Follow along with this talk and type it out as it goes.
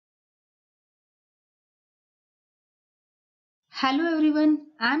Hello everyone,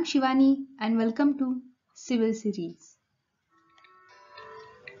 I am Shivani and welcome to Civil Series.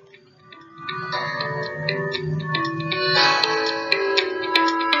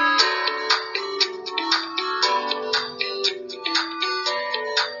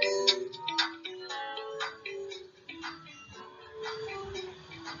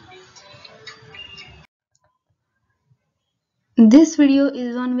 This video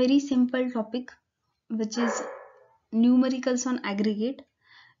is on very simple topic which is numericals on aggregate.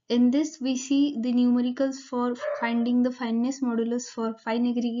 In this we see the numericals for finding the fineness modulus for fine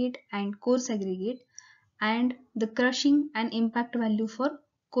aggregate and coarse aggregate and the crushing and impact value for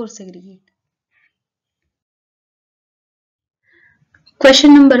coarse aggregate.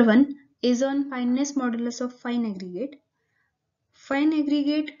 Question number 1 is on fineness modulus of fine aggregate. Fine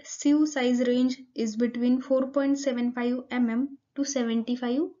aggregate sieve size range is between 4.75 mm to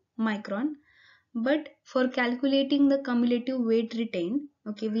 75 micron, but for calculating the cumulative weight retained,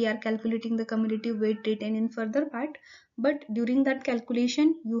 okay, we are calculating the cumulative weight retained in further part, but during that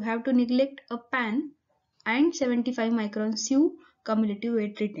calculation you have to neglect a pan and 75 micron sieve cumulative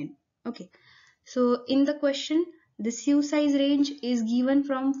weight retained. Okay, so in the question the sieve size range is given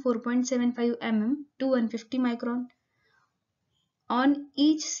from 4.75 mm to 150 micron. On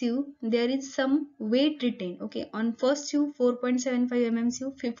each sieve there is some weight retained. Okay, on first sieve 4.75 mm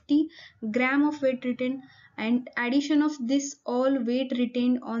sieve 50 gram of weight retained, and addition of this all weight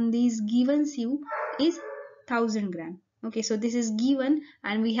retained on these given sieve is 1000 gram. Okay, so this is given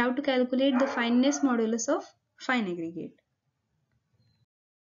and we have to calculate the fineness modulus of fine aggregate.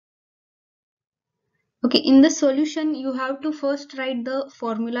 Okay, in the solution you have to first write the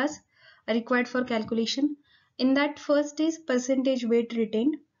formulas required for calculation. In that, first is percentage weight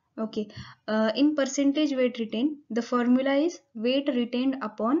retained. Okay, in percentage weight retained the formula is weight retained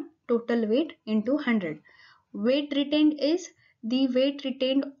upon total weight into 100. Weight retained is the weight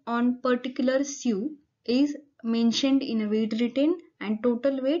retained on particular sieve is mentioned in a weight retained, and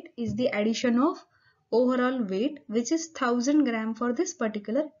total weight is the addition of overall weight, which is 1000 gram for this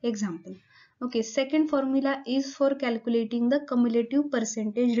particular example. Okay, second formula is for calculating the cumulative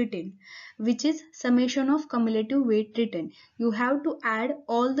percentage retained, which is summation of cumulative weight retained. You have to add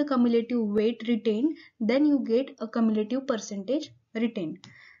all the cumulative weight retained, then you get a cumulative percentage retained.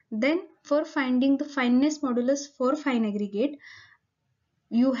 Then for finding the fineness modulus for fine aggregate,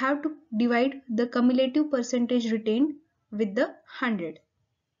 you have to divide the cumulative percentage retained with the 100.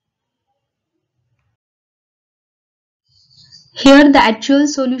 Here the actual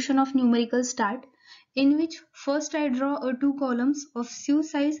solution of numerical start, in which first I draw two columns of sieve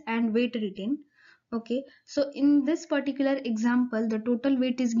size and weight retained. Okay, so in this particular example the total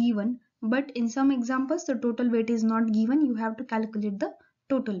weight is given, but in some examples the total weight is not given. You have to calculate the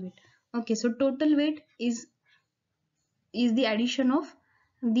total weight. Okay, so total weight is the addition of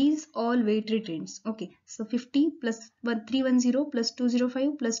these all weight retains. Okay, so 50 plus 310 plus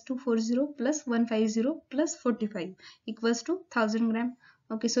 205 plus 240 plus 150 plus 45 equals to 1000 gram.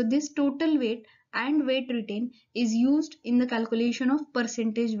 Okay, so this total weight and weight retain is used in the calculation of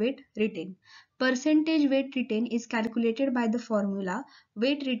percentage weight retain. Percentage weight retain is calculated by the formula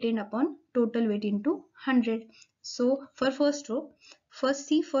weight retained upon total weight into 100. So for first row, first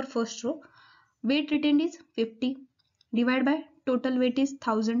C for first row, weight retained is 50 divided by total weight is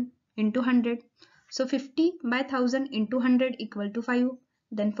 1000 into 100. So 50 by 1000 into 100 equal to 5.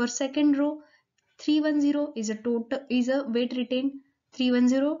 Then for second row, 310 is a weight retained.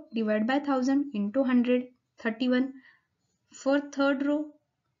 310 divided by 1000 into 100, 31. For third row,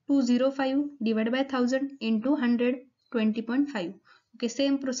 205 divided by 1000 into 100, 20.5. Okay,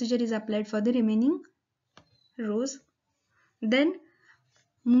 same procedure is applied for the remaining rows. Then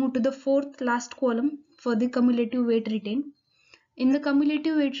move to the fourth last column for the cumulative weight retained. In the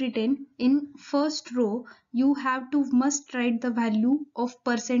cumulative weight retained, in first row you have to must write the value of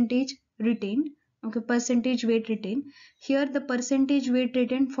percentage retained. Okay, percentage weight retained. Here the percentage weight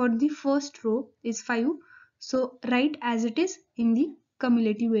retained for the first row is 5, so write as it is in the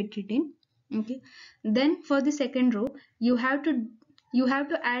cumulative weight retained. Okay, then for the second row you have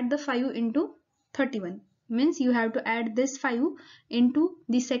to add the 5 into 31, means you have to add this 5 into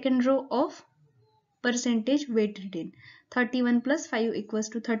the second row of percentage weight retained. 31 plus 5 equals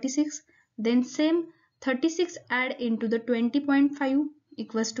to 36. Then same 36 add into the 20.5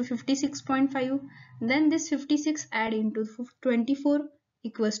 equals to 56.5. Then this 56 add into 24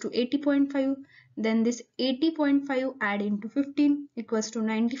 equals to 80.5. Then this 80.5 add into 15 equals to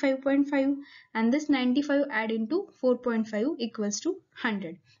 95.5, and this 95 add into 4.5 equals to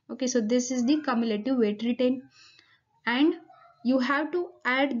 100. Okay, so this is the cumulative weight retained, and you have to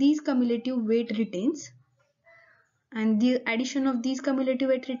add these cumulative weight retains and the addition of these cumulative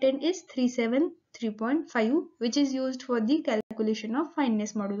weight retained is 373.5, which is used for the calculation of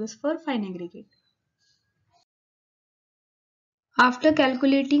fineness modulus for fine aggregate. After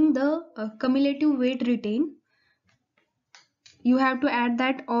calculating the cumulative weight retained, you have to add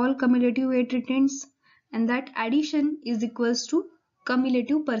that all cumulative weight retains, and that addition is equals to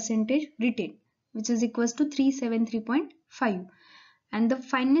cumulative percentage retained, which is equals to 373.5, and the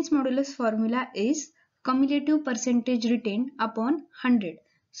fineness modulus formula is cumulative percentage retained upon 100.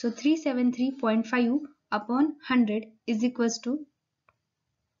 So 373.5 upon 100 is equals to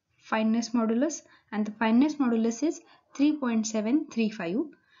fineness modulus, and the fineness modulus is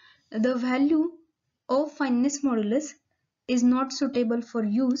 3.735. The value of fineness modulus is not suitable for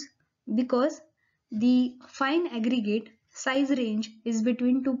use because the fine aggregate size range is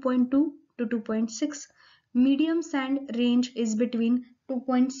between 2.2 to 2.6, medium sand range is between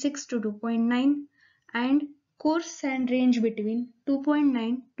 2.6 to 2.9, and coarse sand range between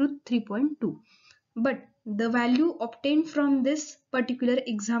 2.9 to 3.2. But the value obtained from this particular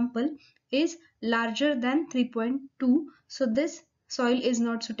example is larger than 3.2, so this soil is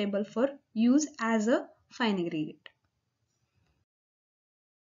not suitable for use as a fine aggregate.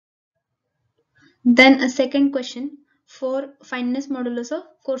 Then a second question for fineness modulus of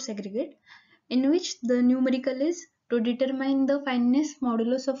coarse aggregate, in which the numerical is to determine the fineness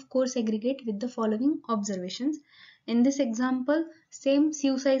modulus of coarse aggregate with the following observations. In this example, same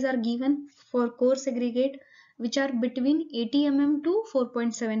sieve size are given for coarse aggregate, which are between 80 mm to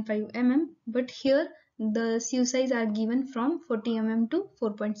 4.75 mm, but here the sieve size are given from 40 mm to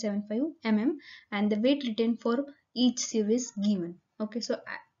 4.75 mm, and the weight retained for each sieve is given. Okay, so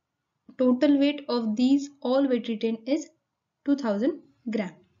total weight of these all weight retained is 2000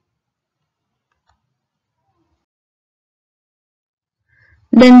 gram.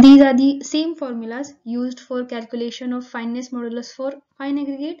 Then these are the same formulas used for calculation of fineness modulus for fine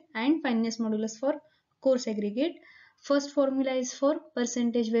aggregate and fineness modulus for coarse aggregate. First formula is for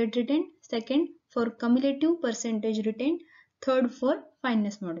percentage weight retained, second for cumulative percentage retained, third for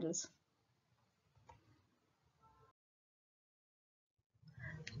fineness modulus.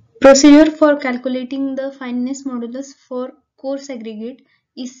 Procedure for calculating the fineness modulus for coarse aggregate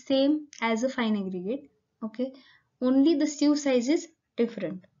is same as a fine aggregate. Okay, only the sieve size is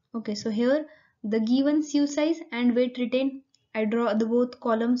different. Okay, so here the given sieve size and weight retained, I draw the both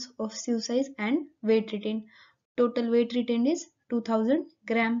columns of sieve size and weight retained. Total weight retained is 2000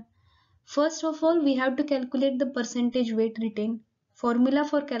 gram. First of all, we have to calculate the percentage weight retained. Formula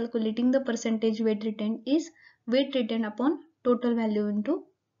for calculating the percentage weight retained is weight retained upon total value into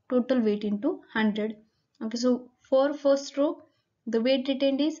total weight into 100. Okay, so for first row, the weight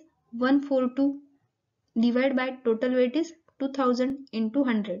retained is 142 divided by total weight is 2000 into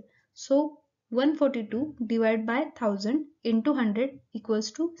 100. So 142 divided by 1000 into 100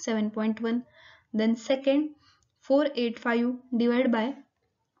 equals to 7.1. Then second, 485 divided by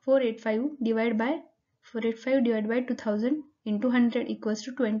 485 divided by 2000 into 100 equals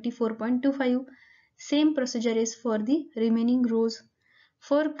to 24.25. Same procedure is for the remaining rows.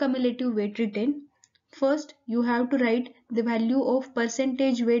 For cumulative weight retained, first you have to write the value of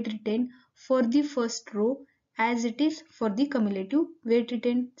percentage weight retained for the first row as it is for the cumulative weight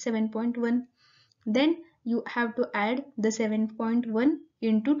retained 7.1. Then you have to add the 7.1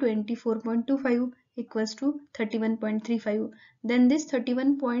 into 24.25 equals to 31.35. Then this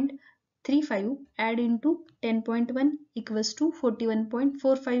 31.35 add into 10.1 equals to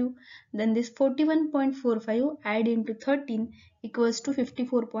 41.45. Then this 41.45 add into 13 equals to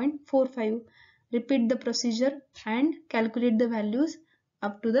 54.45. Repeat the procedure and calculate the values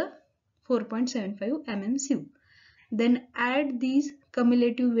up to the 4.75 mm sieve. Then add these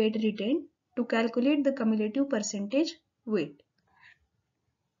cumulative weight retained to calculate the cumulative percentage weight.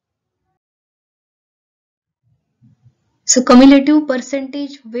 So cumulative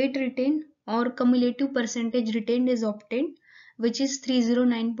percentage weight retained or cumulative percentage retained is obtained, which is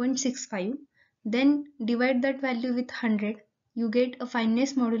 309.65. Then divide that value with 100. You get a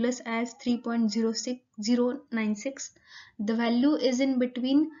fineness modulus as 3.06096. The value is in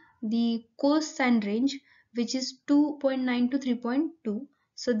between the coarse sand range, which is 2.9 to 3.2.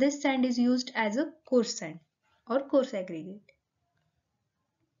 So this sand is used as a coarse sand or coarse aggregate.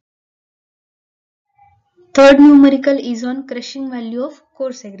 Third numerical is on crushing value of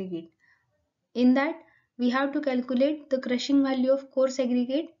coarse aggregate. In that, we have to calculate the crushing value of coarse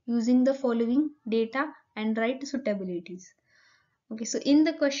aggregate using the following data and write suitabilities. Okay, so in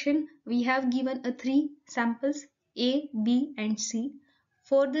the question, we have given a 3 samples A, B and C.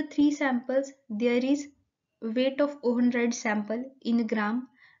 For the 3 samples, there is weight of 100 sample in gram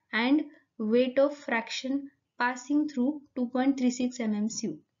and weight of fraction passing through 2.36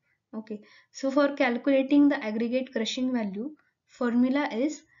 mmcu. Okay, so for calculating the aggregate crushing value, formula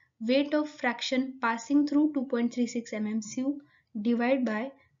is weight of fraction passing through 2.36 mmcu divided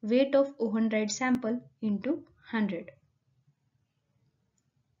by weight of override sample into 100.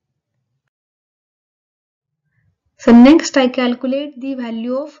 So next I calculate the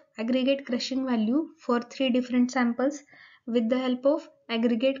value of aggregate crushing value for 3 different samples with the help of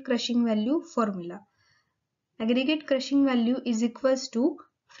aggregate crushing value formula. Aggregate crushing value is equals to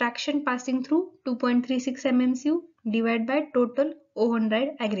fraction passing through 2.36 mmcu divided by total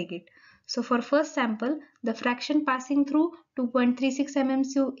override aggregate. So for first sample, the fraction passing through 2.36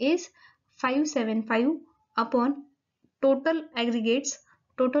 mmcu is 575 upon total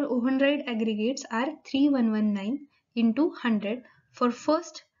override aggregates are 3119 into 100. For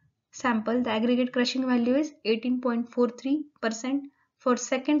first sample, the aggregate crushing value is 18.43%. For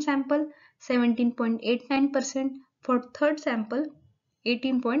second sample, 17.89%. For third sample,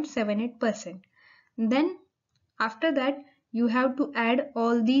 18.78%. Then after that, you have to add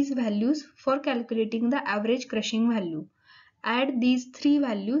all these values for calculating the average crushing value. Add these three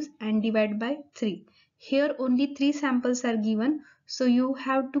values and divide by 3. Here only 3 samples are given, so you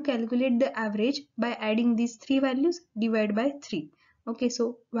have to calculate the average by adding these 3 values divide by 3. Okay,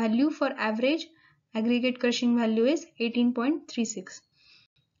 so value for average aggregate crushing value is 18.36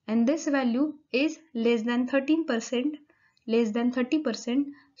 and this value is less than 13%, less than 30%,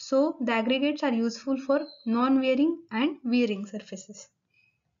 so the aggregates are useful for non-wearing and wearing surfaces.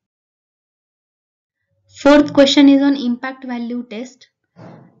 Fourth question is on impact value test.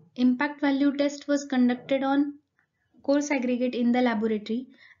 Impact value test was conducted on coarse aggregate in the laboratory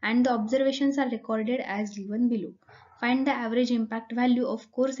and the observations are recorded as given below. Find the average impact value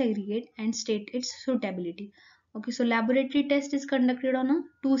of coarse aggregate and state its suitability. Okay, so laboratory test is conducted on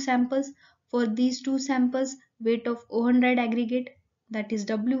two samples. For these two samples, weight of 0 aggregate, that is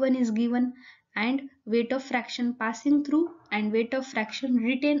W1, is given and weight of fraction passing through and weight of fraction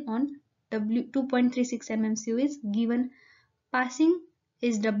retained on W 2.36 mmcu is given. Passing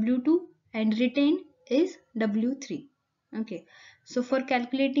is W2 and retained is W3. Okay, so for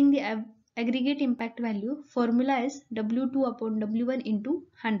calculating the aggregate impact value, formula is W2 upon W1 into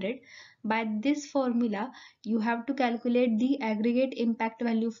 100. By this formula, you have to calculate the aggregate impact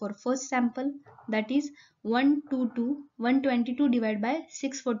value for first sample, that is 122 divided by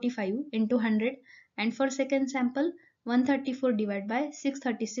 645 into 100, and for second sample 134 divided by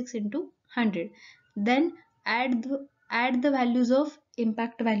 636 into 100. Then add the values of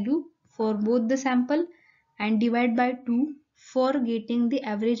impact value for both the sample and divide by 2 for getting the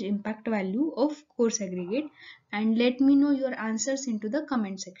average impact value of coarse aggregate, and let me know your answers into the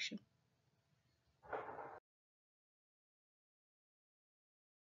comment section.